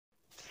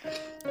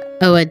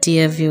Our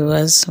dear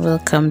viewers,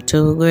 welcome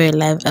to Gloria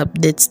Live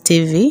Updates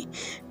TV.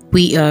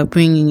 We are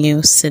bringing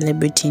you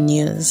celebrity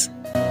news.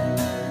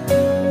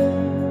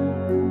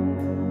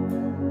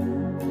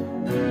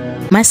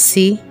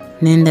 Mercy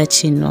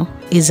Chinwo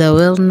is a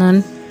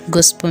well-known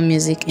gospel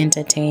music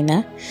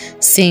entertainer,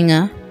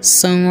 singer,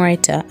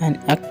 songwriter, and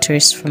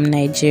actress from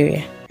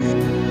Nigeria.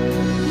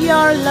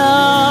 Your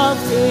love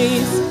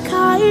is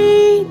kind.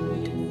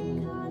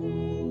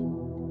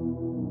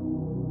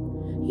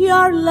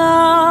 Your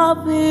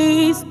love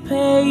is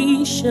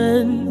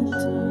patient.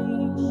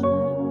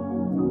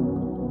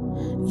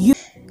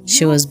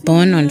 She was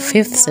born on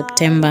 5th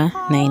September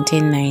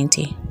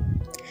 1990.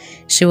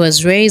 She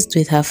was raised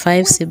with her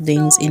 5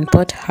 siblings in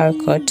Port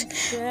Harcourt,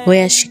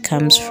 where she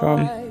comes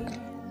from.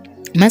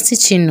 Mercy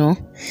Chinwo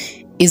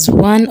is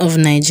one of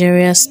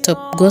Nigeria's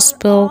top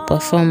gospel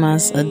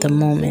performers at the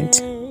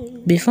moment.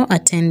 Before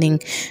attending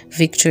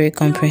Victory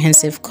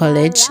Comprehensive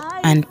College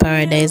and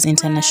Paradise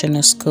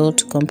International School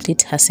to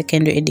complete her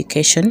secondary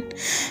education,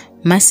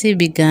 Mercy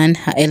began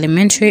her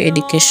elementary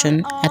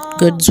education at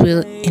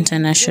Godswill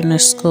International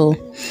School.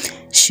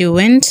 She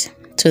went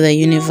to the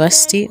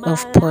University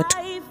of Port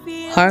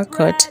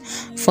Harcourt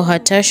for her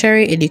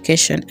tertiary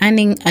education,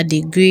 earning a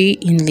degree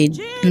in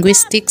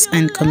linguistics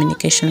and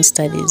communication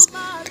studies.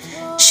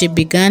 She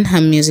began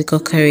her musical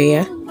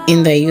career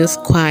in the youth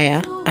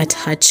choir at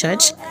her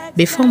church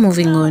before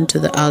moving on to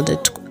the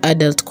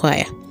adult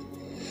choir.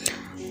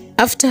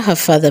 After her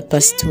father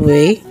passed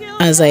away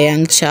as a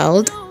young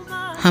child,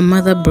 her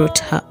mother brought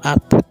her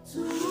up.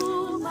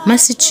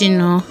 Mercy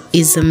Chinwo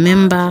is a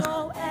member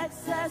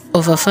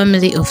of a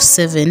family of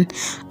 7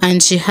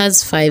 and she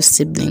has 5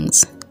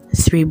 siblings,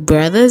 3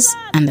 brothers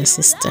and a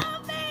sister.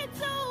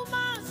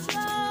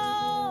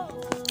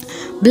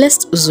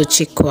 Blessed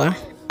Uzochikwa,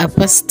 a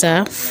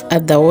pastor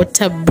at the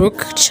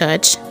Waterbrook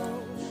Church,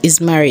 is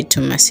married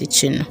to Mercy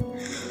Chinwo.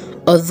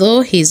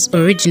 Although he is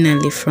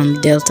originally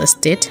from Delta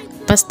State,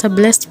 Pastor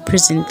Blessed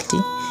presently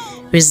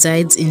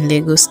resides in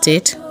Lagos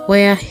State,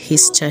 where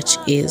his church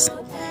is.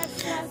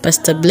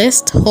 Pastor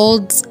Blessed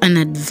holds an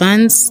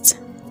advanced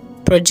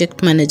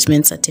project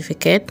management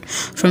certificate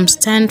from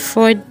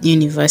Stanford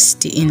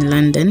University in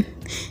London,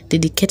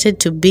 dedicated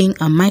to being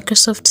a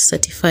Microsoft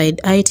certified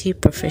IT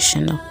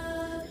professional.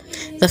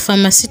 The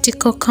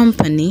pharmaceutical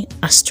company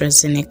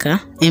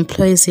AstraZeneca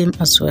employs him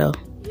as well.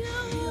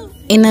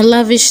 In a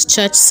lavish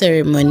church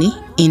ceremony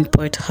in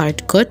Port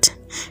Harcourt,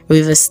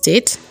 River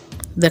State,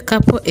 the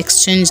couple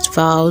exchanged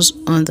vows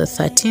on the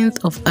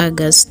 13th of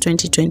August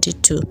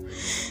 2022,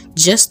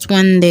 just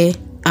one day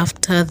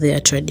after their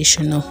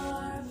traditional.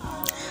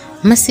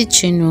 Mercy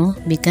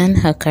Chinwo began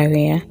her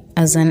career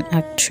as an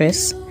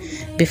actress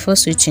before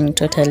switching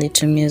totally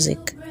to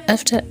music.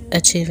 After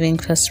achieving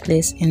first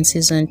place in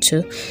season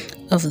 2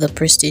 of the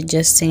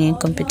prestigious singing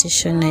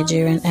competition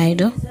Nigerian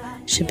Idol,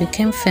 she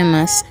became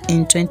famous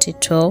in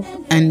 2012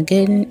 and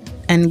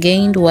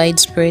gained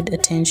widespread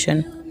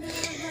attention.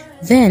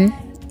 Then,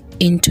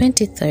 in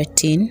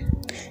 2013,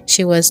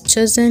 she was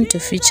chosen to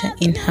feature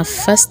in her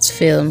first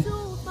film,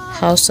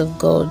 House of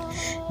Gold,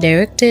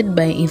 directed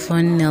by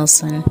Yvonne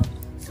Nelson,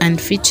 and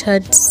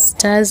featured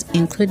stars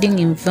including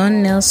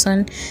Yvonne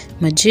Nelson,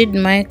 Majid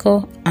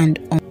Michael, and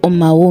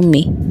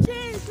Omawumi.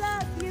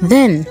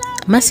 Then,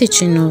 Mercy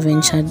Chinwo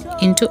ventured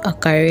into a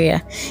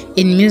career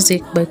in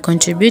music by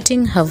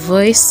contributing her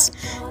voice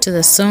to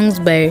the songs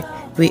by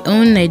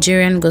renowned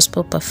Nigerian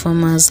gospel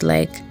performers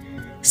like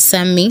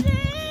Sami,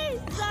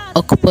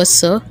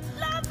 Okposo,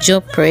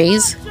 Joe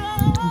Praise,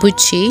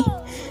 Buchi,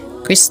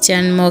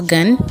 Christian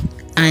Morgan,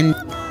 and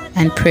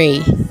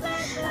Pray.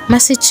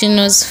 Mercy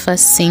Chinwo's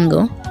first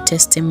single,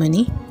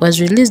 Testimony, was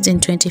released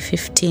in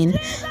 2015,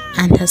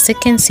 and her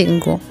second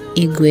single,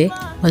 Igwe,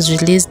 was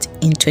released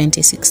in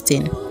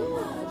 2016.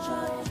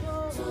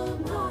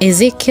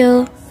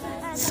 Ezekiel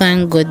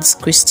Thank God's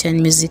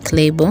Christian music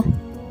label,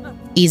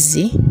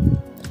 Easy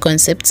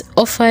Concepts,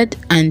 offered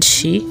and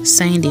she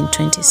signed in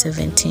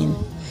 2017.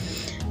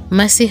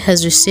 Mercy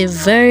has received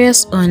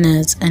various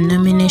honors and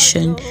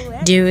nominations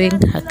during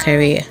her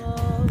career.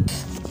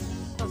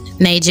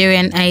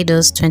 Nigerian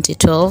Idols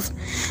 2012,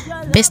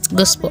 Best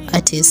Gospel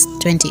Artist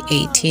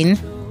 2018,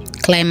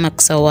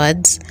 Climax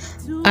Awards,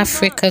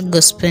 Africa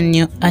Gospel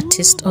New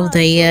Artist of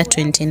the Year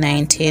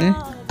 2019,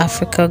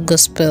 Africa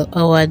Gospel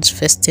Awards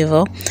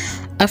Festival,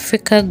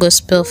 Africa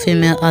Gospel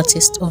Female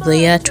Artist of the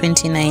Year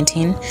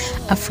 2019,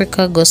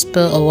 Africa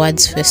Gospel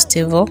Awards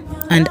Festival,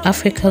 and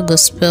Africa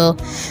Gospel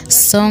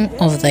Song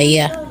of the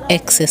Year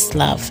Excess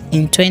Love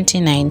in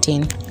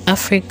 2019.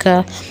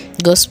 Africa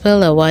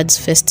Gospel Awards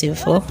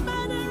Festival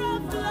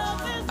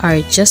are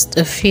just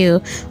a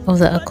few of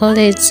the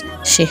accolades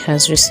she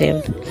has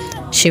received.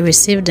 She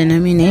received a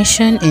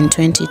nomination in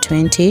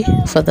 2020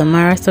 for the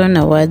Marathon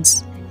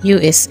Awards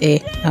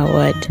USA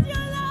Award.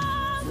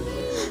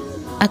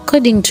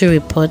 According to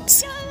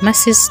reports,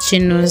 Mercy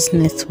Chinwo's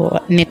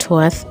net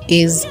worth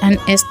is an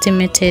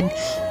estimated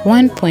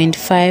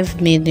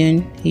 $1.5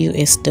 million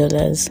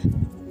US.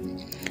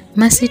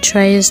 Mercy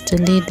tries to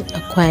lead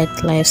a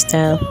quiet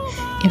lifestyle,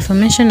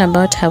 Information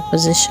about her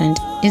position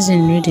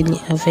isn't readily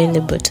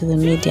available to the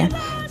media,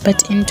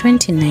 but in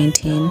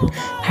 2019,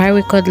 her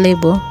record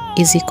label,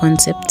 Easy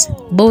Concepts,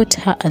 bought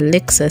her a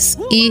Lexus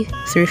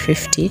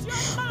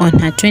E350 on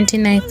her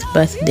 29th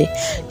birthday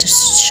to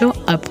show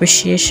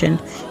appreciation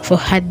for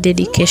her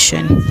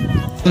dedication.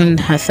 On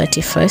her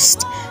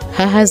 31st,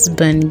 her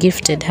husband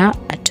gifted her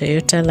a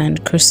Toyota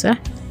Land Cruiser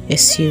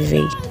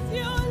SUV.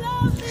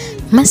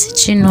 Mercy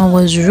Chinwo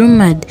was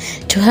rumored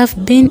to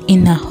have been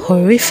in a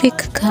horrific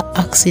car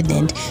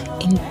accident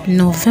in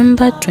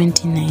November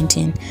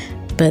 2019,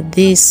 but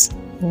this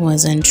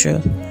wasn't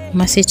true.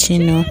 Mercy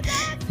Chinwo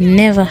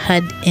never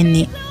had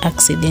any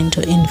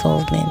accidental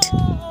involvement.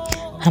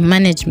 Her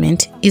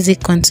management, Easy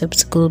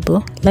Concepts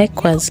Global,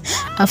 likewise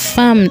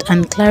affirmed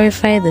and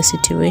clarified the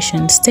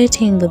situation,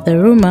 stating that the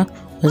rumor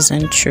was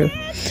untrue.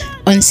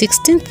 On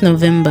 16th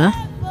November,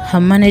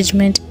 her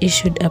management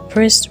issued a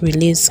press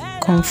release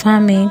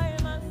confirming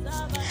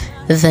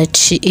that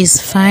she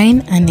is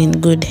fine and in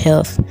good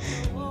health.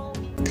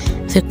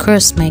 The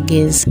Cross My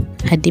Gaze,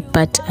 her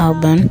debut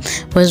album,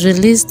 was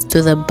released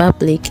to the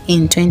public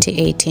in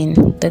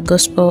 2018. The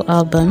gospel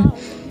album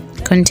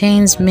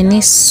contains many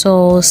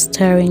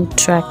soul-stirring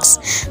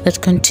tracks that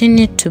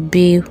continue to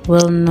be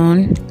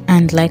well-known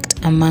and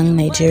liked among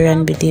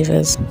Nigerian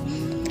believers.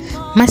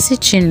 Mercy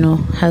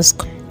Chinwo has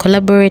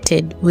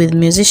collaborated with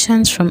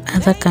musicians from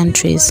other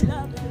countries.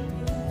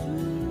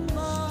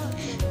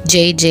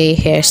 JJ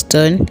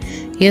Hairstone,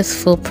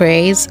 Youthful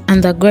Praise,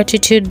 and the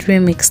Gratitude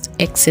remixed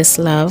Excess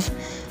Love.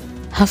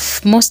 Her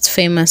most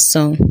famous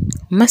song,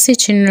 Mercy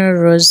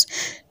Chinwo, rose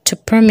to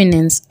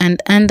prominence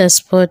and earned a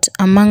spot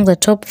among the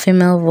top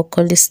female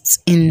vocalists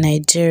in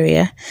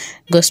Nigeria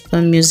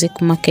gospel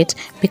music market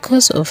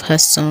because of her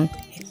song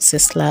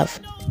Excess Love.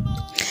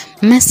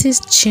 Mercy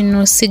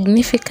Chinwo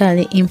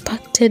significantly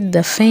impacted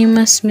the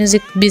famous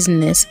music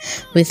business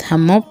with her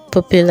more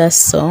popular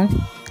song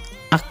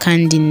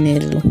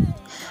Akandinelu.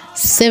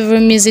 Several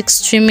music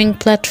streaming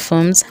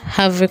platforms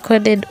have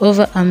recorded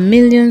over 1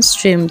 million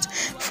streams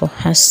for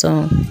her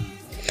song.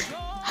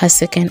 Her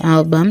second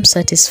album,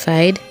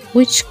 Satisfied,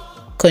 which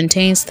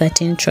contains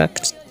 13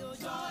 tracks,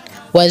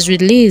 was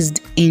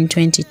released in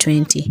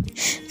 2020.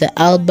 The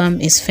album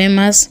is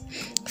famous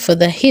for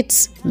the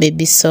hits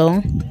Baby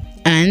Song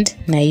and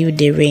Na You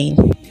De Rain.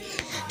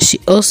 She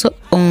also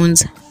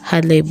owns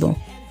her label,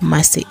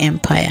 Mercy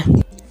Empire.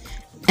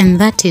 And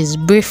that is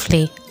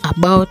briefly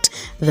about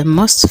the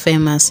most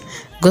famous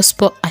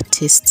gospel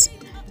artist,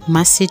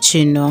 Mercy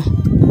Chinwo.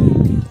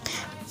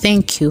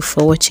 Thank you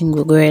for watching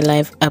Gloria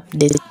Live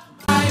Update.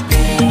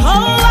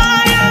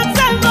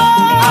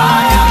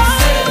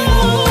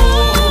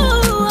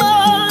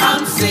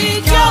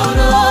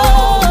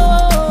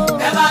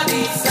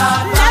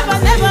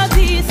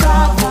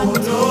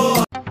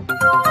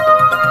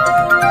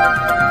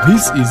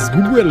 This is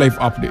Google Live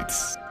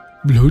Updates.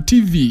 Blow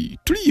TV.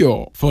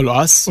 Trio. Follow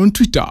us on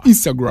Twitter,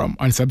 Instagram,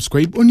 and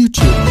subscribe on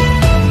YouTube.